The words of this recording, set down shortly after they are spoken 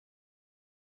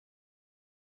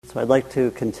So I'd like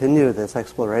to continue this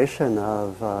exploration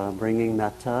of bringing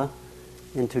metta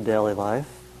into daily life,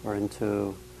 or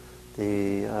into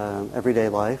the everyday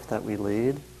life that we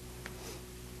lead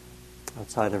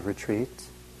outside of retreat.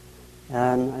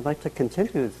 And I'd like to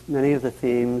continue many of the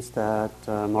themes that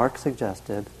Mark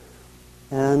suggested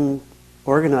and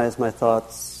organize my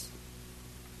thoughts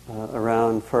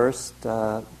around first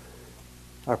our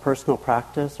personal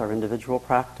practice, our individual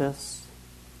practice,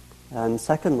 and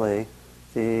secondly,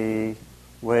 the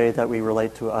way that we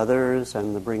relate to others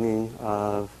and the bringing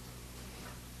of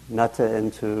metta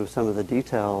into some of the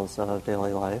details of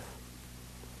daily life.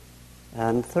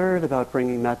 And third, about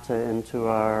bringing metta into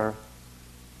our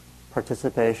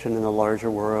participation in the larger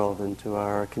world, into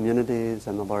our communities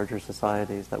and the larger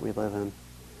societies that we live in.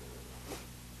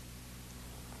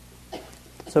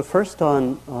 So first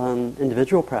on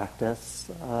individual practice,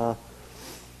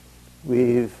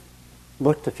 we've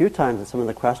looked a few times at some of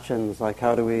the questions, like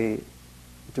how do we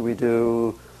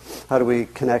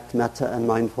connect metta and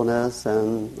mindfulness,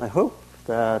 and I hope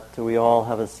that we all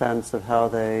have a sense of how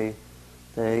they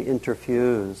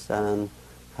interfuse, and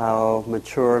how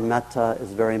mature metta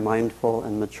is very mindful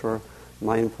and mature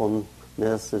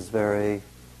mindfulness is very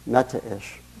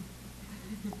metta-ish.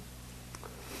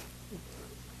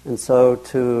 And so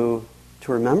to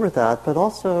remember that, but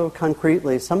also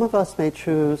concretely, some of us may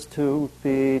choose to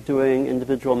be doing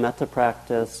individual metta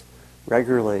practice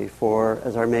regularly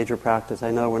as our major practice.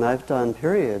 I know when I've done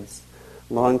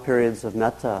long periods of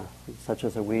metta, such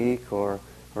as a week or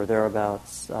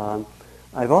thereabouts,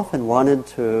 I've often wanted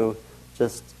to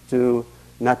just do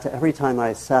metta every time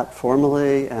I sat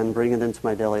formally and bring it into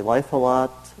my daily life a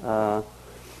lot.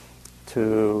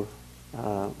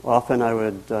 Often I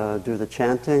would do the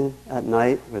chanting at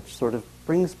night, which sort of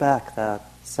brings back that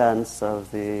sense of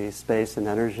the space and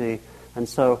energy. And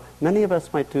so many of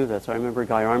us might do this. I remember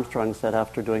Guy Armstrong said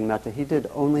after doing metta, he did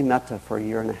only metta for a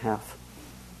year and a half.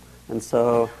 And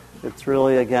so it's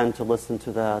really, again, to listen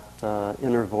to that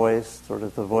inner voice, sort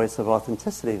of the voice of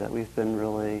authenticity that we've been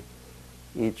really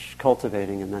each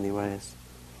cultivating in many ways.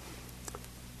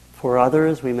 For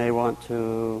others, we may want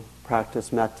to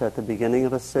practice metta at the beginning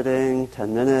of a sitting,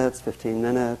 10 minutes, 15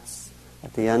 minutes,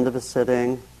 at the end of a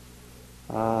sitting.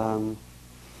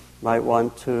 Might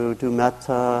want to do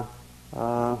metta,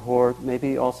 or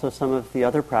maybe also some of the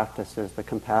other practices, the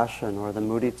compassion or the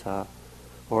mudita,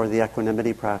 or the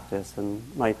equanimity practice, and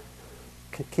might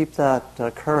keep that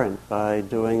current by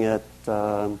doing it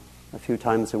a few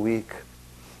times a week.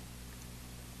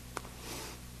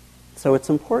 So it's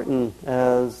important,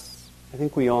 as I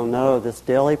think we all know, this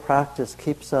daily practice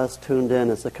keeps us tuned in.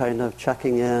 It's a kind of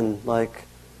checking in. Like,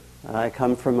 I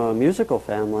come from a musical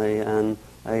family, and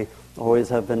I always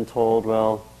have been told,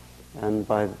 and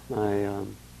by my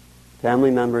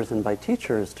family members and by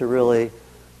teachers, to really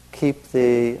keep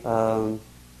the,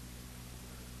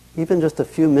 even just a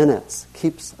few minutes,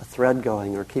 keeps a thread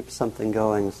going or keeps something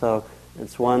going. So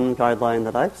it's one guideline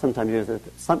that I've sometimes used.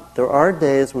 There are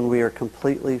days when we are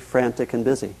completely frantic and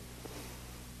busy.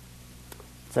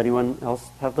 Does anyone else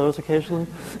have those occasionally?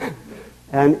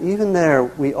 And even there,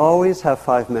 we always have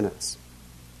 5 minutes.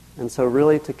 And so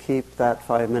really to keep that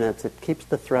 5 minutes, it keeps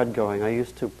the thread going. I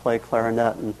used to play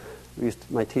clarinet, and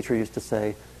my teacher used to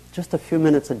say, just a few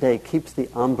minutes a day keeps the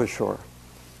embouchure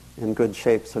in good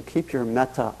shape. So keep your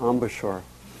metta embouchure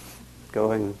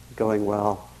going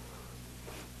well.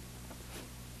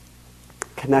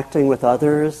 Connecting with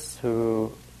others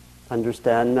who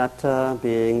understand metta,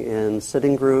 being in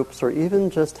sitting groups, or even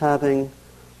just having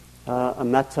a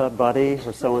metta buddy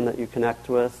or someone that you connect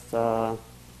with.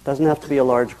 Doesn't have to be a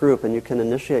large group, and you can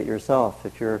initiate yourself.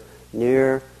 If you're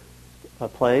near a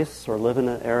place or live in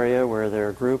an area where there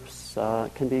are groups,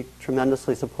 it can be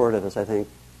tremendously supportive, as I think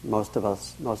most of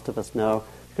us know.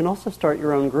 You can also start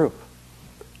your own group.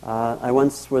 I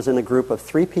once was in a group of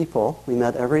 3 people. We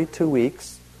met every 2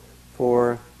 weeks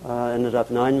for ended up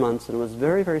 9 months, and it was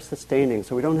very, very sustaining.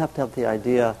 So we don't have to have the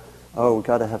idea, we've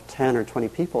got to have 10 or 20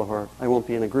 people, or I won't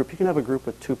be in a group. You can have a group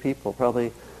with 2 people.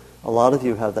 Probably a lot of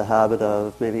you have the habit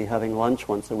of maybe having lunch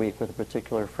once a week with a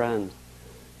particular friend.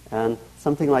 And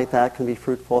something like that can be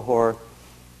fruitful, or,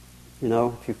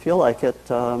 if you feel like it,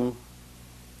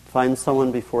 find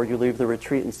someone before you leave the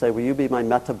retreat and say, will you be my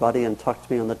metta buddy, and talk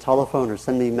to me on the telephone or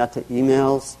send me metta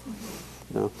emails?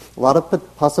 A lot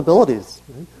of possibilities.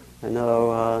 Right? I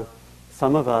know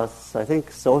some of us, I think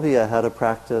Sylvia had a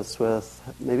practice with,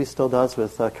 maybe still does,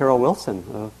 with Carol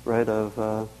Wilson, right,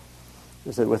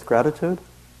 is it with gratitude?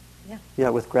 Yeah. Yeah,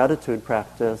 with gratitude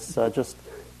practice, just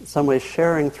in some way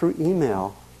sharing through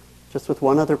email, just with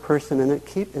one other person, and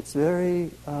it's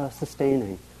very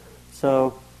sustaining.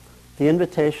 So the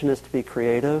invitation is to be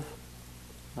creative.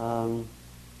 When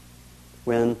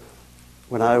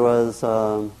I was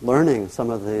learning some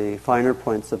of the finer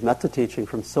points of metta teaching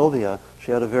from Sylvia,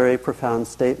 she had a very profound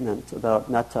statement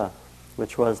about metta,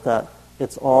 which was that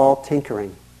it's all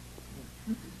tinkering.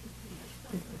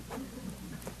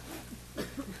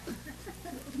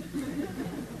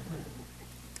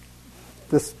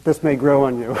 This may grow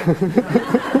on you.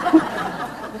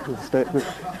 The statement.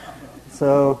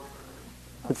 So,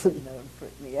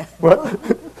 what?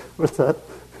 What's that?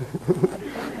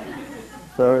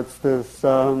 So it's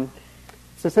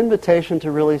this invitation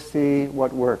to really see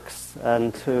what works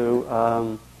and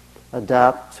to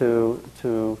adapt,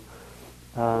 to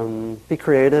be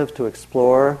creative, to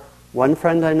explore. One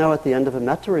friend I know at the end of a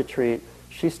metta retreat,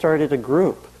 she started a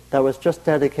group that was just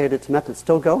dedicated to metta. It's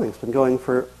still going. It's been going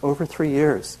for over 3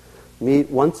 years. Meet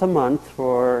once a month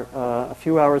for a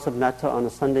few hours of metta on a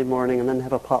Sunday morning and then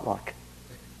have a potluck.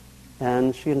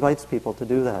 And she invites people to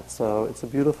do that. So it's a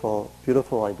beautiful,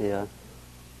 beautiful idea.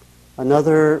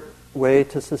 Another way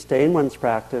to sustain one's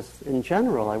practice in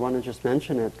general, I want to just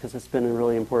mention it because it's been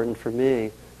really important for me,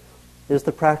 is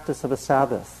the practice of a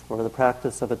Sabbath, or the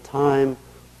practice of a time,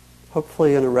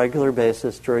 hopefully on a regular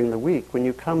basis during the week, when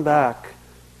you come back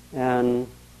and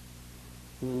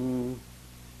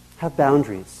have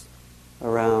boundaries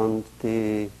around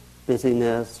the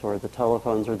busyness or the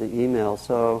telephones or the email.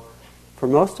 So for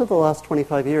most of the last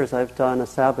 25 years, I've done a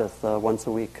Sabbath once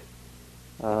a week,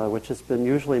 which has been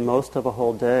usually most of a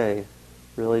whole day,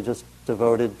 really just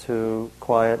devoted to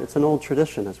quiet. It's an old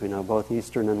tradition, as we know, both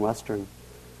Eastern and Western.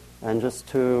 And just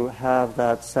to have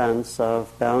that sense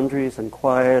of boundaries and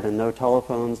quiet and no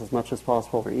telephones as much as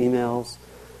possible or emails.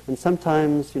 And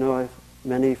sometimes, I have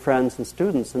many friends and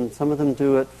students, and some of them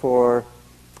do it for,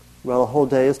 a whole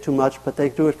day is too much, but they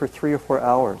do it for 3 or 4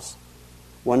 hours.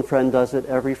 One friend does it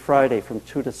every Friday from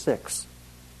 2 to 6,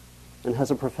 and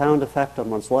has a profound effect on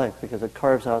one's life because it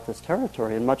carves out this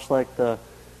territory. And much like the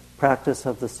practice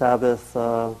of the Sabbath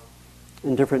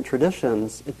in different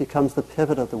traditions, it becomes the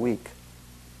pivot of the week.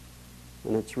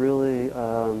 And it's really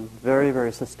very,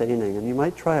 very sustaining. And you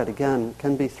might try it again. It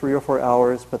can be 3 or 4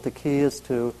 hours, but the key is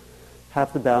to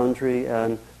have the boundary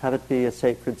and have it be a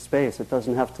sacred space. It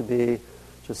doesn't have to be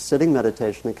just sitting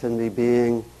meditation. It can be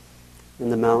being in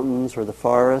the mountains or the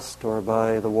forest or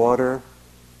by the water,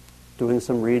 doing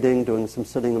some reading, doing some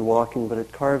sitting and walking, but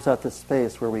it carves out this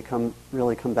space where we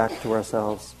really come back to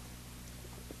ourselves.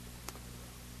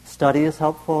 Study is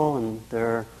helpful, and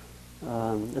there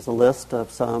is a list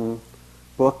of some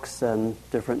books and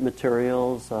different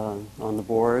materials on the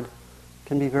board. It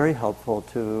can be very helpful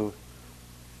to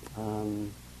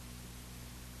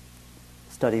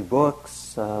study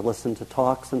books, listen to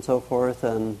talks and so forth,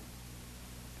 and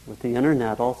with the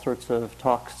internet, all sorts of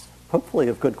talks, hopefully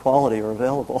of good quality, are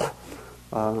available.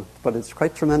 But it's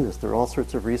quite tremendous. There are all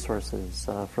sorts of resources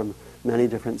from many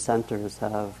different centers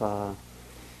have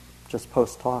just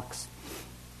post talks.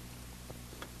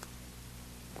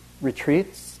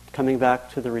 Retreats, coming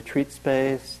back to the retreat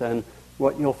space, and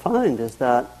what you'll find is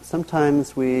that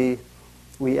sometimes we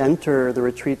enter the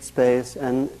retreat space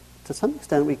and to some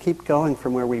extent we keep going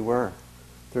from where we were.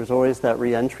 There's always that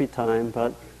re-entry time,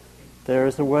 but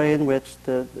there's a way in which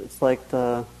it's like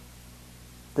the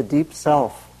deep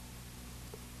self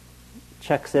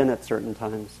checks in at certain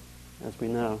times, as we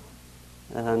know,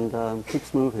 and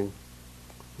keeps moving.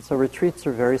 So retreats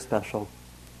are very special.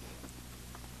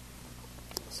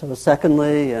 So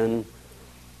secondly, in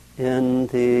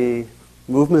the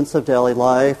movements of daily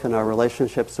life and our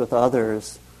relationships with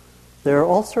others, there are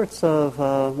all sorts of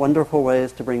wonderful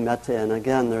ways to bring metta in.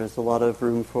 Again, there's a lot of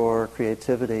room for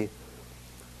creativity.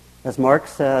 As Mark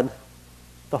said,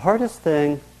 the hardest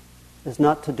thing is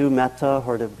not to do metta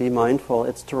or to be mindful,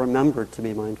 it's to remember to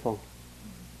be mindful.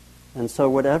 And so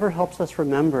whatever helps us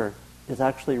remember is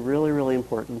actually really, really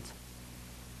important.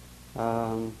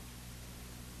 Some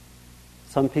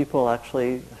people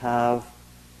actually have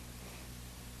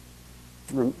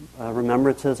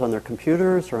remembrances on their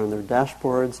computers or on their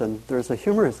dashboards, and there's a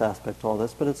humorous aspect to all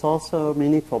this, but it's also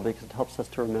meaningful because it helps us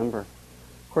to remember.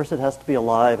 Of course, it has to be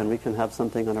alive, and we can have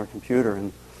something on our computer,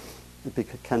 and it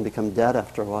can become dead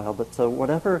after a while. But so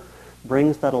whatever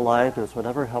brings that aliveness,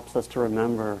 whatever helps us to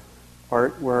remember,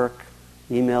 artwork,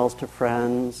 emails to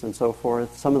friends, and so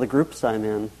forth. Some of the groups I'm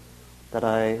in that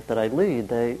I lead,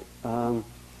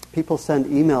 people send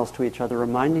emails to each other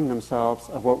reminding themselves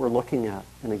of what we're looking at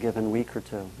in a given week or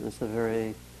two. And it's a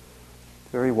very,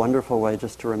 very wonderful way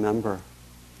just to remember.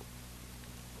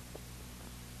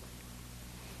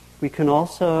 We can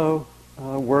also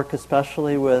work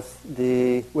especially with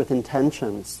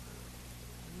intentions.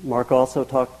 Mark also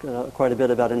talked quite a bit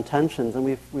about intentions, and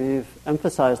we've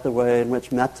emphasized the way in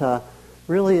which metta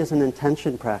really is an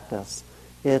intention practice.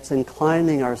 It's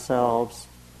inclining ourselves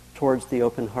towards the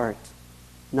open heart,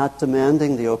 not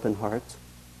demanding the open heart,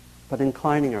 but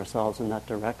inclining ourselves in that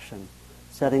direction,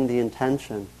 setting the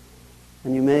intention.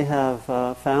 And you may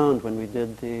have found when we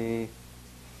did the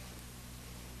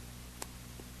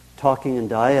talking in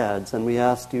dyads, and we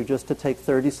asked you just to take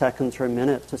 30 seconds or a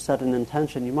minute to set an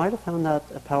intention, you might have found that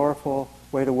a powerful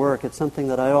way to work. It's something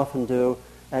that I often do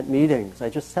at meetings.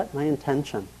 I just set my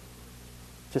intention.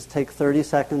 Just take 30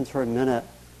 seconds or a minute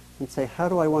and say, how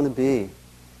do I want to be?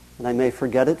 And I may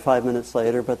forget it 5 minutes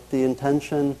later, but the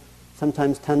intention,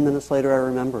 sometimes 10 minutes later I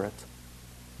remember it.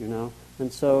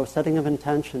 And so setting of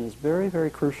intention is very, very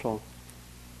crucial.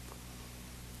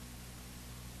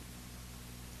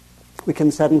 We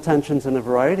can set intentions in a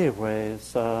variety of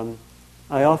ways. I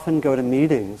often go to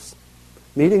meetings.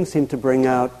 Meetings seem to bring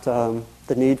out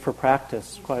the need for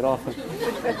practice quite often.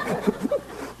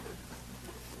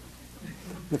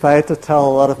 If I had to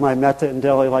tell a lot of my metta and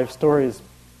daily life stories,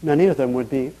 many of them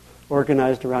would be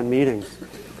organized around meetings.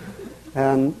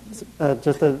 And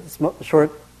just a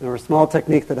short or small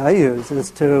technique that I use is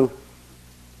to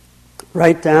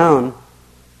write down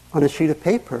on a sheet of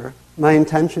paper my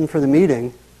intention for the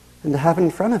meeting and to have it in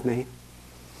front of me.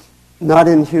 Not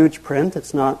in huge print,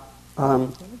 it's not, not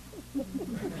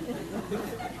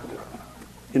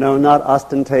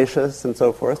ostentatious and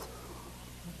so forth.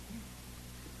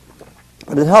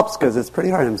 But it helps because it's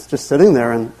pretty hard. I'm just sitting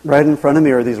there and right in front of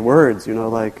me are these words,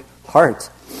 like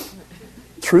heart,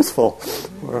 truthful,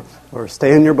 or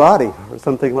stay in your body, or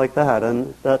something like that.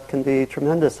 And that can be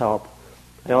tremendous help.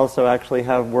 I also actually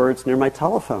have words near my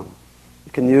telephone.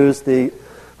 You can use a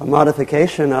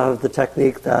modification of the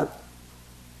technique that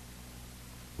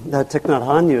Thich Nhat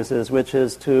Hanh uses, which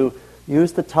is to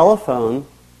use the telephone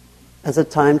as a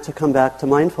time to come back to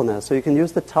mindfulness. So you can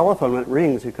use the telephone when it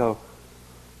rings. You go,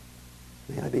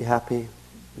 may I be happy?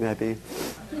 May I be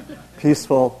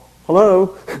peaceful?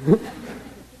 Hello?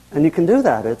 And you can do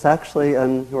that. It's actually,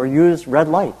 or use red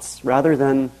lights rather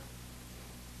than,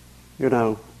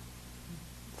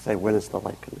 say, when is the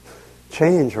light going to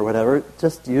change or whatever.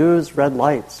 Just use red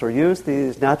lights or use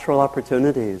these natural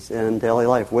opportunities in daily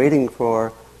life, waiting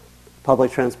for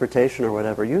public transportation or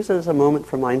whatever. Use it as a moment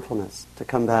for mindfulness to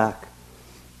come back.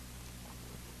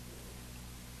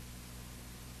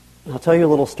 I'll tell you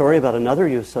a little story about another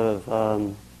use of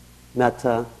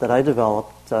metta that I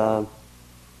developed,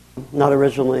 not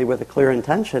originally with a clear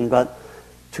intention, but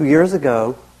 2 years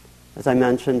ago, as I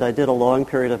mentioned, I did a long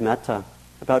period of metta,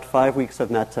 about 5 weeks of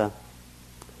metta.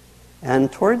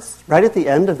 And right at the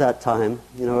end of that time,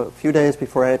 a few days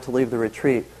before I had to leave the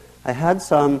retreat, I had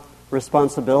some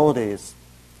responsibilities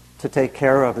to take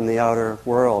care of in the outer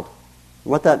world.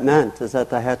 What that meant is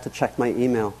that I had to check my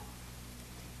email.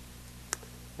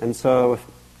 And so,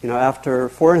 after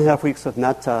 4.5 weeks of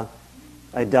metta,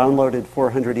 I downloaded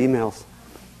 400 emails.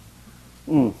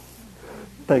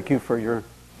 Thank you for your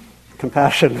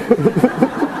compassion.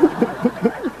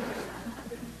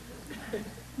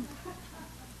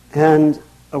 And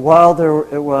while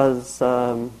it was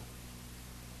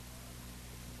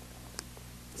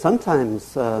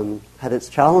sometimes had its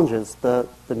challenges,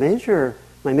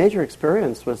 my major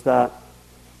experience was that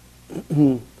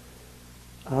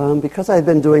because I had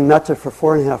been doing metta for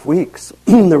 4.5 weeks,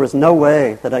 there was no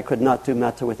way that I could not do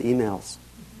metta with emails.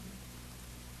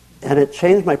 And it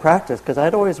changed my practice, because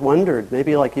I'd always wondered,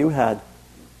 maybe like you had,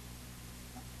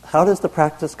 how does the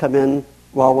practice come in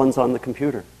while one's on the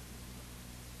computer?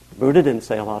 Buddha didn't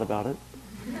say a lot about it.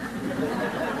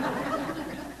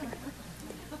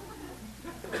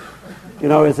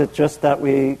 Is it just that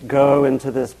we go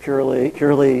into this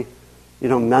purely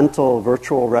mental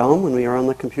virtual realm when we are on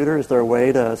the computer? Is there a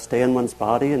way to stay in one's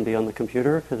body and be on the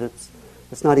computer? Because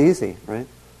it's not easy, right?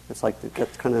 It's like it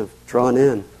gets kind of drawn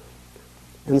in.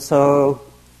 And so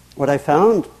what I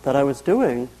found that I was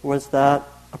doing was that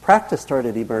a practice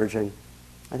started emerging.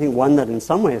 I think one that in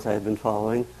some ways I had been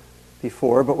following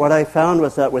before, but what I found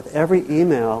was that with every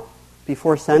email,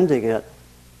 before sending it,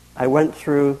 I went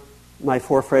through my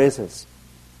 4 phrases.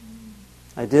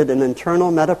 I did an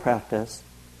internal metta practice,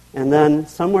 and then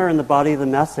somewhere in the body of the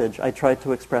message, I tried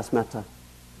to express metta.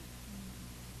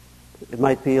 It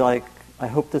might be like, I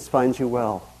hope this finds you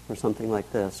well, or something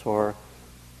like this, or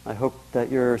I hope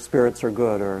that your spirits are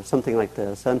good, or something like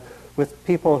this. And with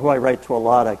people who I write to a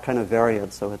lot, I kind of vary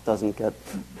it so it doesn't get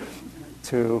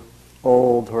too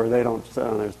old, or they don't just,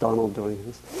 oh, there's Donald doing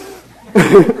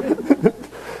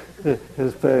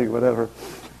his big, whatever.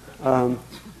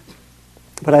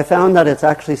 But I found that it's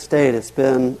actually stayed. It's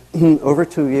been over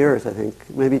 2 years, I think,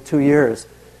 maybe 2 years.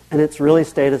 And it's really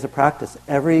stayed as a practice.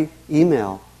 Every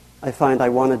email, I find I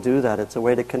want to do that. It's a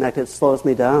way to connect. It slows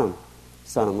me down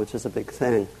some, which is a big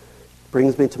thing.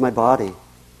 Brings me to my body.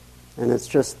 And it's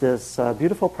just this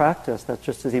beautiful practice that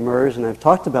just has emerged. And I've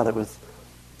talked about it with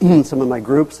some of my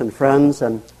groups and friends.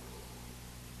 And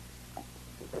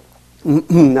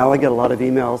now I get a lot of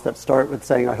emails that start with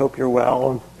saying, I hope you're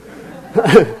well.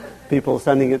 And people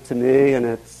sending it to me. And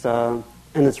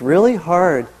it's really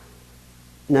hard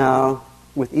now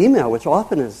with email, which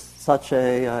often is such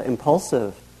a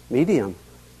impulsive medium.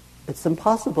 It's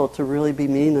impossible to really be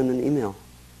mean in an email.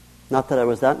 Not that I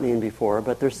was that mean before,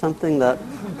 but there's something that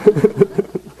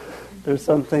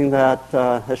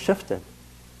has shifted.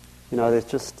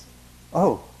 It's just,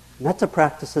 metta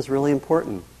practice is really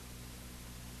important.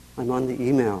 I'm on the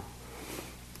email,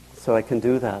 so I can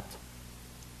do that.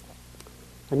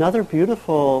 Another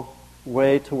beautiful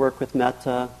way to work with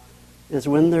metta is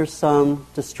when there's some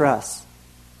distress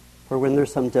or when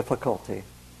there's some difficulty.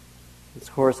 It's,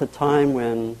 of course, a time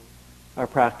when our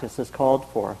practice is called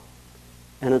for.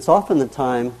 And it's often the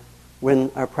time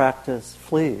when our practice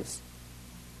flees,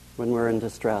 when we're in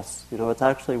distress. It's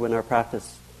actually when our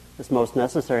practice is most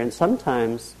necessary. And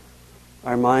sometimes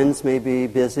our minds may be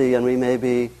busy and we may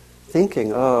be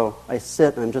thinking, I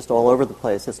sit and I'm just all over the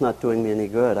place. It's not doing me any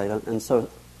good. And so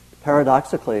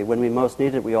paradoxically, when we most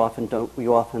need it, we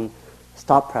often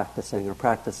stop practicing or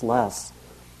practice less,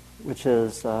 which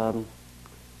is, I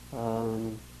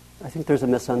think there's a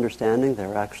misunderstanding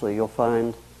there, actually. You'll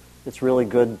find it's really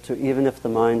good to, even if the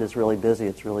mind is really busy,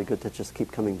 it's really good to just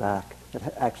keep coming back. It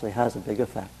actually has a big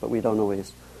effect, but we don't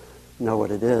always know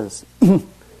what it is.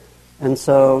 And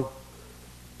so,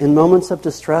 in moments of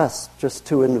distress, just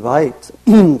to invite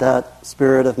that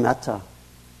spirit of metta,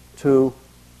 to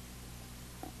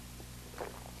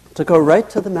go right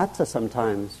to the metta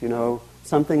sometimes.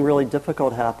 Something really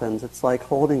difficult happens. It's like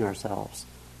holding ourselves.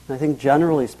 And I think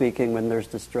generally speaking, when there's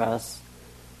distress,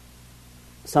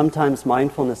 sometimes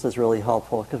mindfulness is really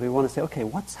helpful because we want to say, okay,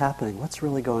 what's happening? What's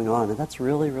really going on? And that's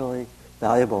really, really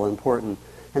valuable, important.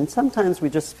 And sometimes we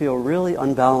just feel really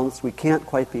unbalanced. We can't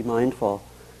quite be mindful.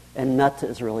 And metta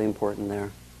is really important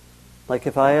there. Like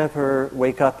if I ever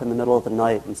wake up in the middle of the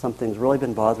night and something's really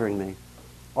been bothering me,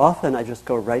 often I just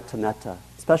go right to metta,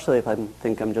 especially if I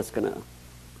think I'm just going to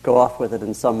go off with it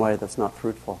in some way that's not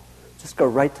fruitful. Just go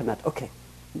right to metta. Okay,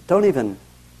 don't even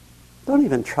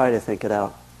try to think it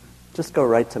out. Just go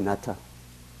right to metta.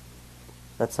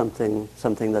 That's something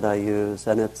that I use.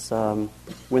 And it's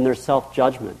when there's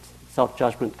self-judgment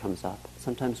comes up.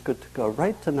 Sometimes good to go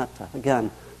right to metta. Again,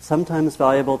 sometimes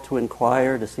valuable to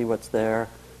inquire, to see what's there.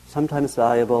 Sometimes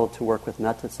valuable to work with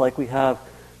metta. It's like we have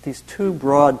these two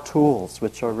broad tools,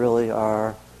 which are really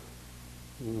our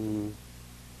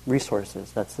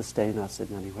resources that sustain us in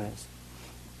many ways.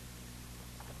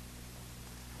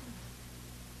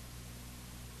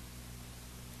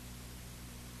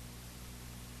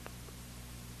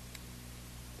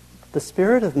 The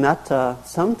spirit of metta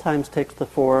sometimes takes the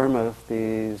form of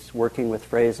these working with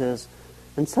phrases,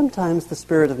 and sometimes the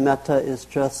spirit of metta is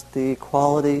just the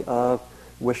quality of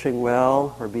wishing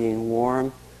well or being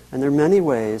warm. And there are many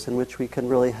ways in which we can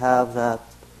really have that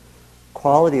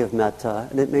quality of metta,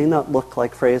 and it may not look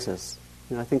like phrases.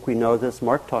 I think we know this.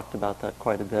 Mark talked about that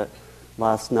quite a bit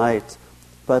last night.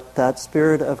 But that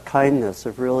spirit of kindness,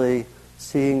 of really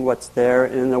seeing what's there.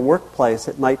 In a workplace,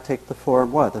 it might take the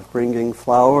form, of bringing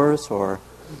flowers, or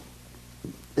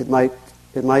it might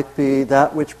be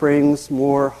that which brings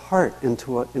more heart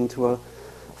into a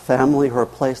family or a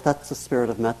place. That's the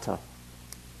spirit of metta.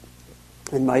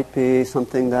 It might be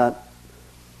something that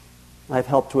I've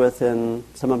helped with in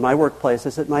some of my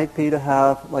workplaces. It might be to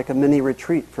have like a mini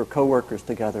retreat for coworkers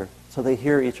together, so they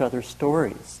hear each other's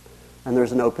stories. And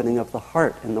there's an opening of the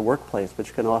heart in the workplace,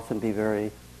 which can often be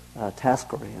very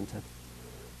task-oriented.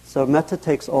 So metta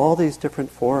takes all these different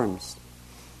forms.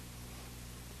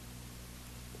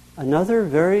 Another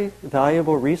very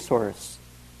valuable resource,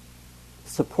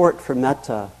 support for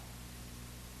metta,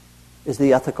 is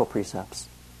the ethical precepts.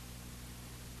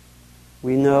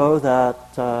 We know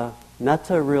that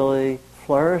metta really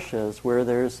flourishes where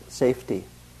there's safety.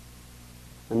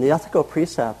 And the ethical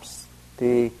precepts,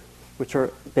 which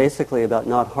are basically about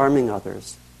not harming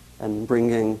others and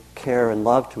bringing care and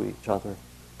love to each other,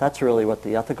 that's really what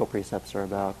the ethical precepts are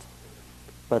about.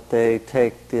 But they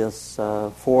take this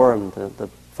form, the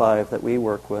 5 that we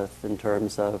work with, in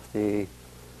terms of the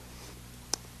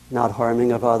not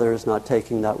harming of others, not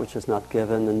taking that which is not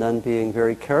given, and then being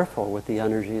very careful with the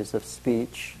energies of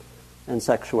speech and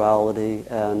sexuality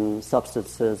and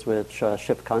substances which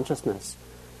shift consciousness.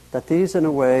 that these in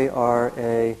a way are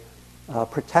a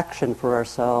protection for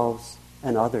ourselves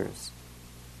and others.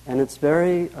 And it's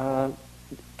very,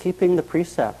 keeping the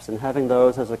precepts and having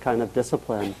those as a kind of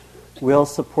discipline will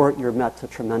support your metta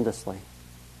tremendously.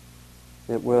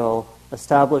 It will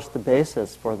establish the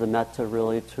basis for the metta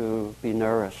really to be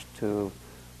nourished, to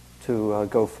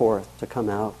go forth, to come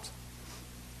out.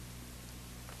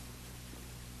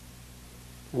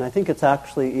 And I think it's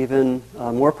actually even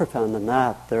more profound than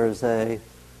that. There's the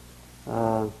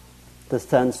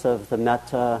sense of the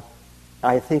metta,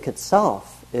 I think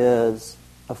itself is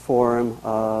a form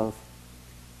of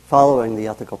following the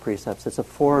ethical precepts. It's a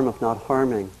form of not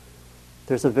harming.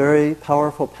 There's a very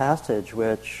powerful passage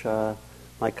which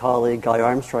my colleague Guy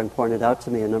Armstrong pointed out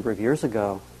to me a number of years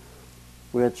ago,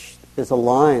 which is a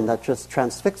line that just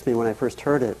transfixed me when I first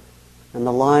heard it. And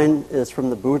the line is from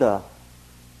the Buddha.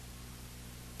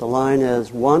 The line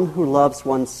is, "One who loves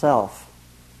oneself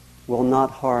will not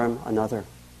harm another."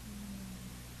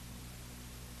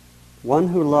 One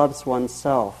who loves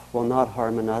oneself will not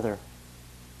harm another.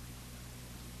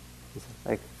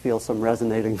 I feel some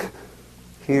resonating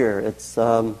here. It's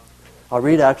I'll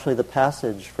read actually the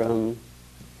passage from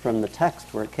the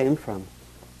text where it came from.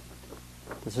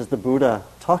 This is the Buddha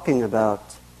talking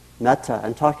about metta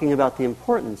and talking about the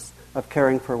importance of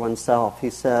caring for oneself.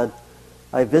 He said,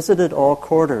 "I visited all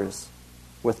quarters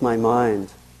with my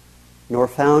mind, nor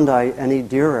found I any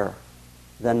dearer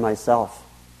than myself.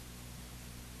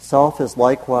 Self is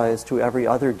likewise to every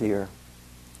other dear.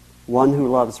 One who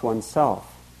loves oneself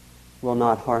will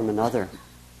not harm another."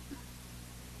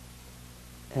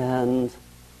 And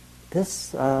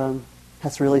this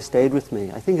has really stayed with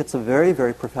me. I think it's a very,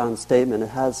 very profound statement. It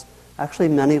has actually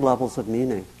many levels of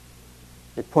meaning.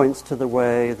 It points to the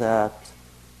way that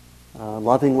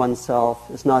loving oneself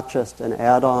is not just an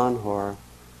add-on, or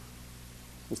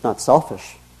it's not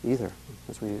selfish either,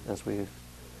 as we've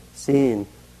seen,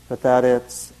 but that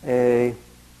it's a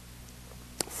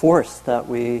force that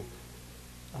we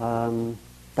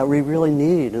really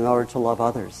need in order to love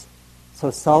others. So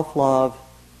self-love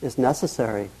is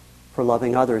necessary for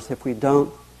loving others. If we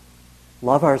don't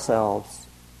love ourselves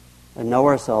and know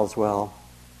ourselves well,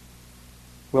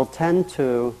 we'll tend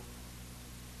to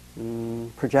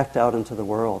project out into the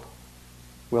world.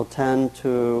 We'll tend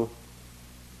to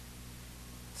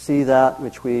see that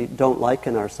which we don't like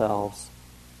in ourselves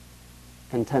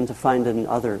and tend to find it in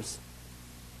others.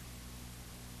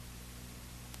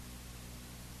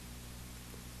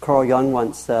 Carl Jung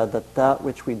once said that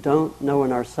which we don't know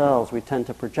in ourselves, we tend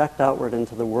to project outward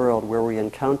into the world where we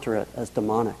encounter it as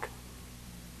demonic.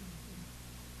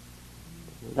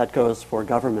 That goes for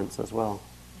governments as well.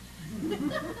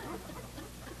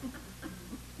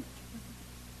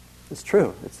 It's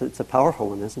true. It's a powerful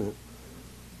one, isn't it?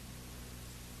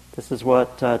 This is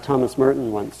what Thomas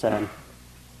Merton once said.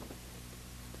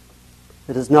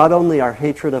 "It is not only our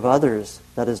hatred of others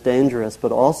that is dangerous,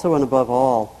 but also and above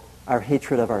all, our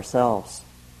hatred of ourselves.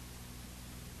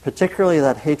 Particularly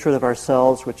that hatred of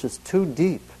ourselves which is too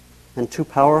deep and too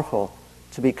powerful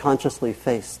to be consciously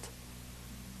faced."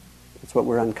 It's what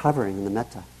we're uncovering in the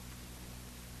metta.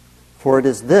 "For it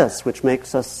is this which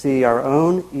makes us see our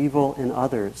own evil in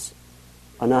others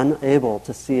and unable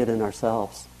to see it in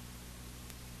ourselves."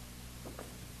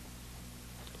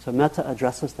 So metta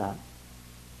addresses that.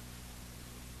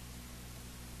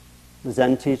 The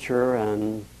Zen teacher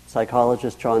and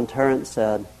psychologist John Tarrant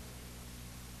said,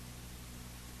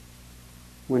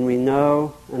 "When we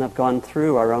know and have gone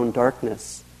through our own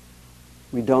darkness,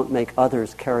 we don't make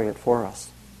others carry it for us."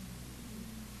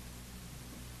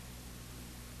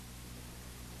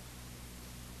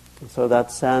 And so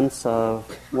that sense of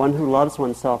one who loves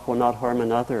oneself will not harm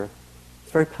another,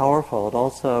 it's very powerful. It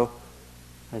also,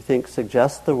 I think,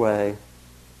 suggests the way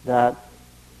that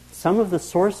some of the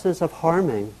sources of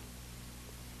harming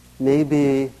may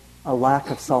be a lack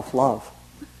of self-love,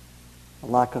 a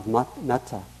lack of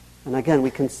metta. And again, we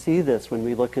can see this when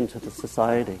we look into the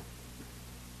society.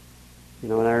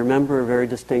 And I remember very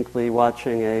distinctly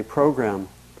watching a program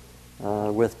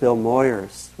with Bill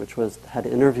Moyers, which had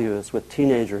interviews with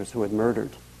teenagers who had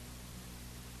murdered.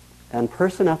 And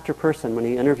person after person, when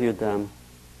he interviewed them,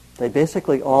 they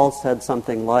basically all said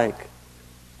something like,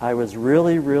 "I was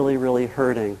really, really, really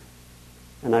hurting,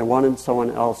 and I wanted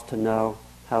someone else to know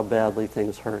how badly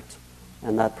things hurt.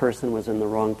 And that person was in the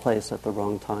wrong place at the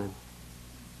wrong time."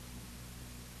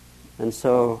 And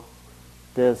so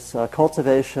this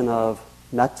cultivation of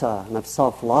metta and of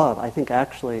self-love, I think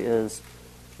actually is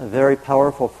a very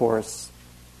powerful force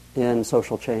in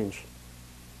social change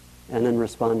and in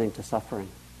responding to suffering.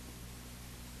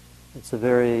 It's a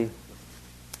very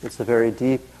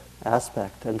deep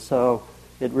aspect. And so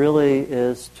it really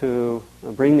is to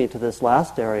bring me to this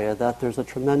last area, that there's a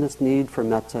tremendous need for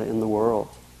metta in the world,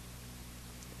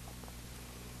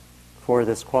 for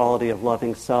this quality of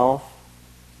loving self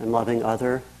and loving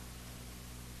other.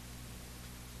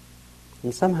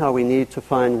 And somehow we need to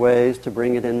find ways to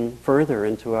bring it in further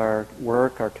into our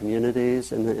work, our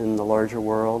communities, in the larger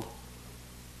world.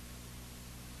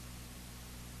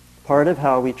 Part of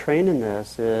how we train in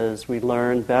this is we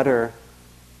learn better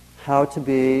how to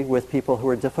be with people who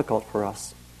are difficult for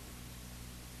us,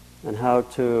 and how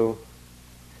to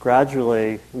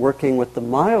gradually, working with the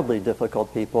mildly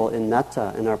difficult people in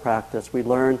metta in our practice, we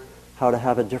learn how to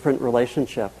have a different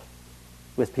relationship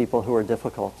with people who are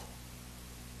difficult.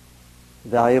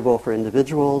 Valuable for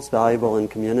individuals, valuable in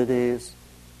communities,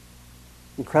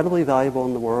 incredibly valuable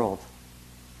in the world.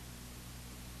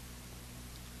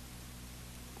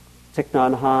 Thich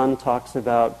Nhat Hanh talks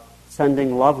about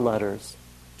sending love letters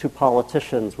to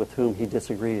politicians with whom he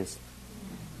disagrees.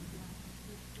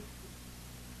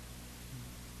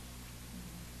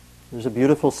 There's a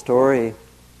beautiful story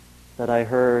that I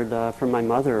heard from my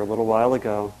mother a little while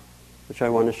ago, which I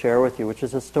want to share with you, which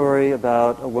is a story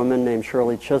about a woman named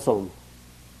Shirley Chisholm,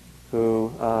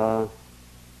 who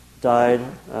died,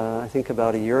 I think,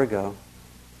 about a year ago.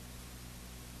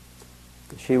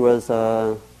 She was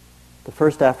the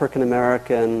first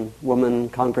African-American woman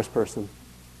congressperson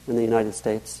in the United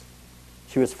States.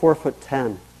 She was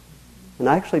 4'10". And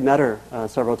I actually met her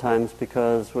several times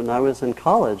because when I was in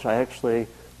college, I actually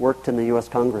worked in the U.S.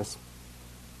 Congress,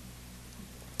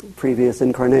 previous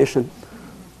incarnation.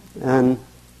 And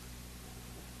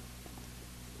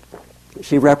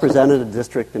she represented a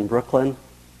district in Brooklyn.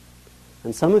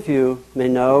 And some of you may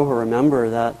know or remember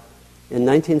that in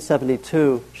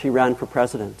 1972, she ran for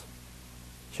president.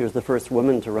 She was the first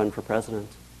woman to run for president.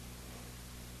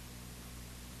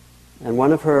 And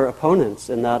one of her opponents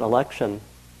in that election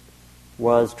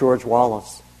was George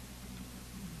Wallace,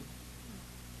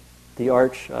 the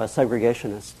arch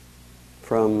segregationist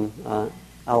from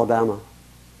Alabama.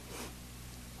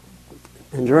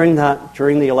 And during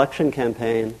the election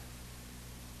campaign,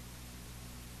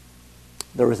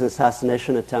 there was an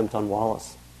assassination attempt on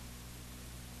Wallace.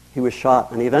 He was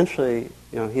shot, and he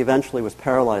eventually was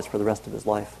paralyzed for the rest of his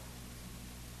life.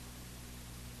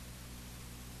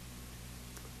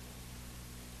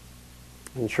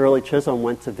 And Shirley Chisholm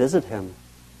went to visit him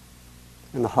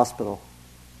in the hospital.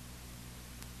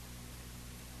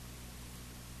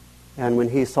 And when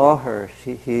he saw her,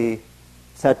 he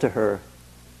said to her,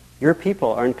 "Your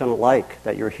people aren't going to like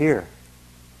that you're here,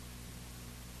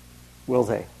 will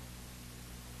they?"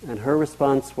 And her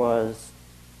response was,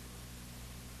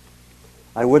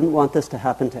 "I wouldn't want this to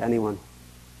happen to anyone."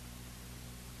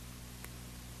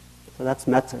 So that's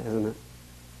metta, isn't it?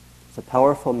 It's a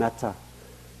powerful metta.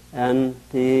 And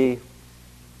the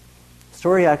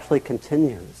story actually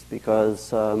continues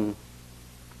because, as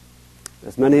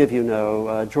many of you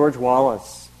know, George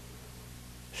Wallace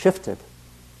shifted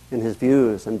in his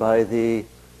views, and I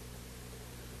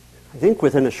think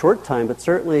within a short time, but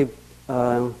certainly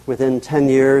within 10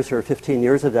 years or 15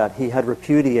 years of that, he had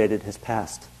repudiated his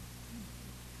past.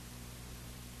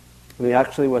 And he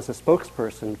actually was a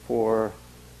spokesperson for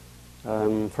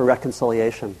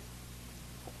reconciliation.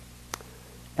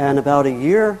 And about a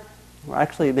year, or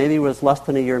actually maybe it was less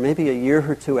than a year, maybe a year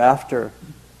or two after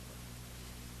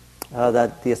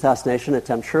that the assassination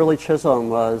attempt, Shirley Chisholm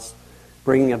was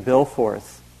bringing a bill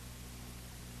forth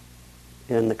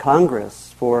in the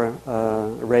Congress for a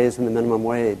raise in the minimum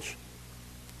wage.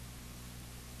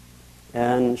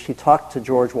 And she talked to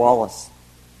George Wallace,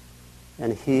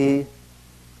 and he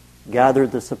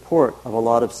gathered the support of a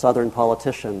lot of Southern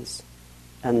politicians,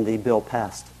 and the bill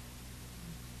passed.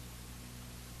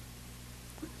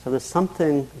 So there's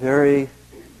something very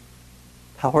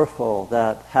powerful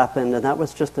that happened, and that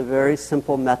was just a very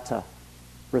simple metta,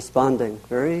 responding.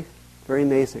 Very, very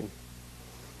amazing.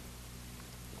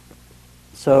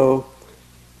 So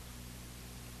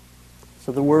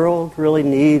the world really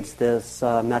needs this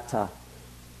metta.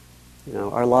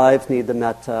 Our lives need the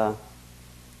metta.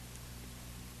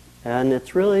 And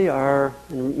it's really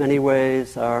in many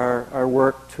ways, our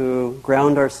work to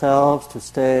ground ourselves, to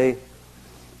stay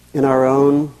in our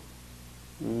own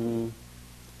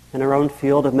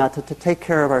field of metta, to take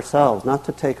care of ourselves, not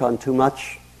to take on too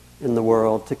much in the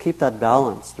world, to keep that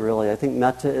balanced, really. I think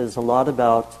metta is a lot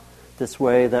about this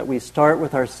way that we start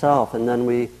with ourselves and then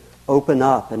we open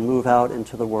up and move out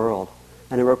into the world.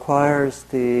 And it requires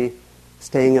the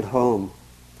staying at home,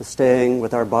 the staying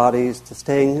with our bodies, to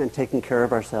staying and taking care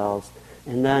of ourselves,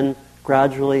 and then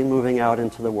gradually moving out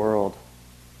into the world.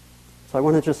 So I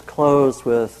want to just close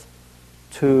with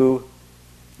two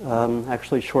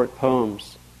actually short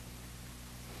poems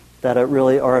that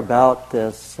really are about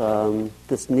this,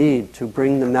 this need to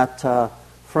bring the metta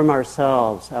from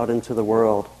ourselves out into the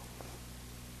world.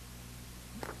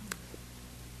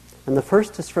 And the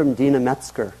first is from Dina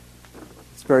Metzger.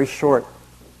 It's very short.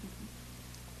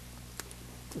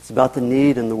 It's about the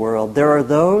need in the world. There are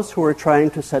those who are trying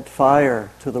to set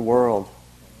fire to the world.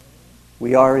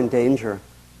 We are in danger.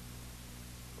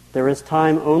 There is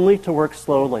time only to work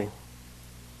slowly.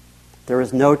 There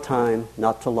is no time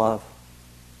not to love.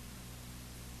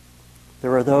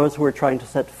 There are those who are trying to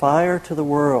set fire to the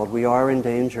world. We are in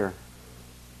danger.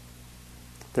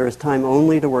 There is time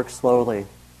only to work slowly.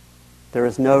 There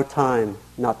is no time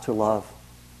not to love.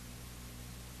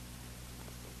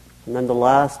 And then the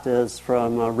last is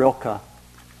from Rilke,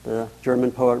 the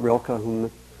German poet Rilke,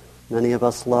 whom many of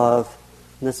us love.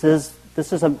 And this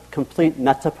is a complete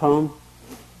metta poem.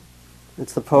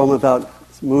 It's the poem about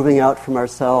moving out from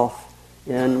ourself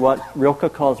in what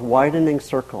Rilke calls widening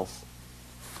circles.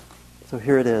 So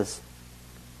here it is.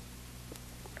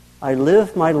 I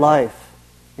live my life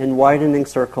in widening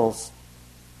circles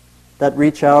that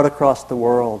reach out across the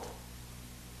world.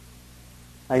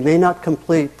 I may not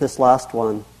complete this last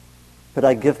one, but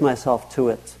I give myself to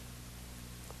it.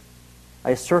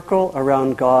 I circle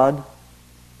around God,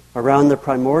 around the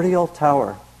primordial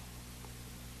tower.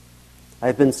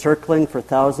 I've been circling for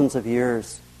thousands of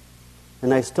years,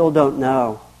 and I still don't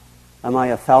know, am I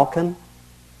a falcon,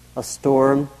 a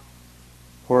storm,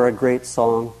 or a great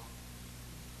song?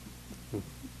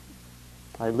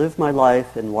 I live my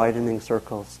life in widening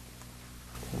circles.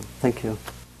 So, thank you.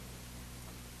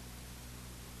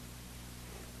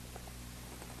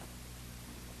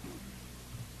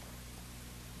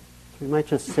 We might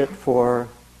just sit for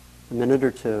a minute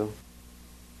or two.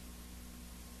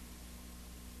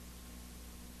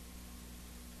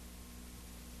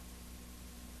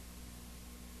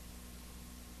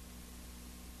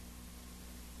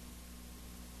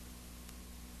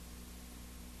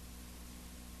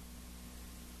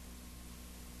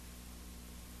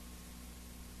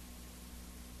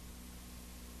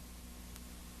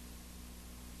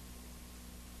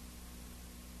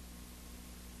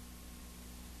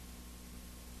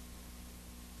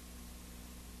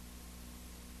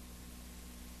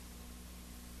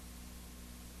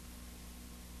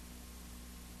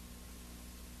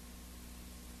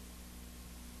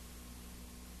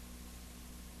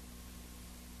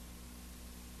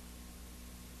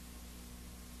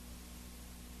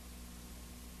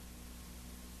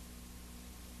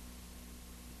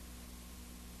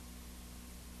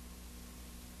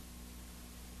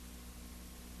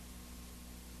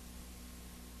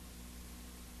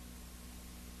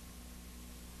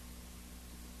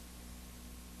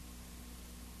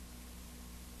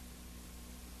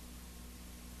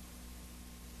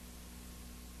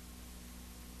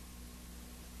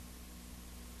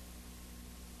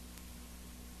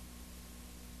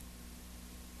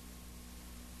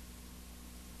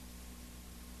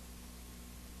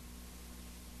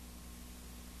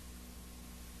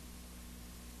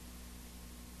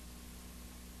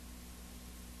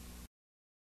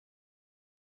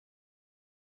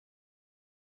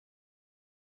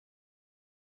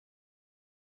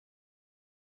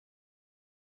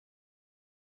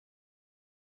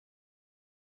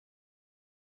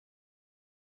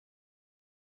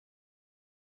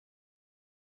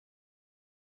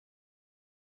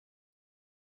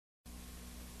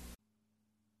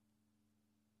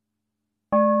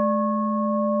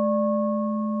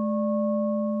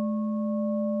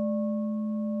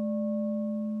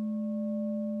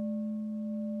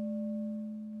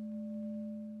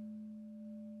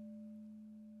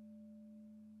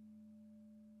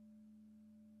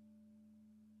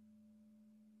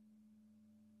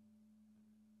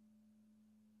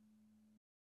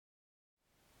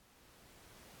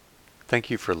 Thank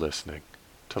you for listening.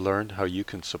 To learn how you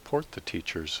can support the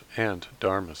teachers and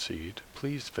Dharma Seed,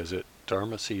 please visit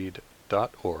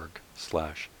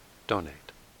dharmaseed.org/donate.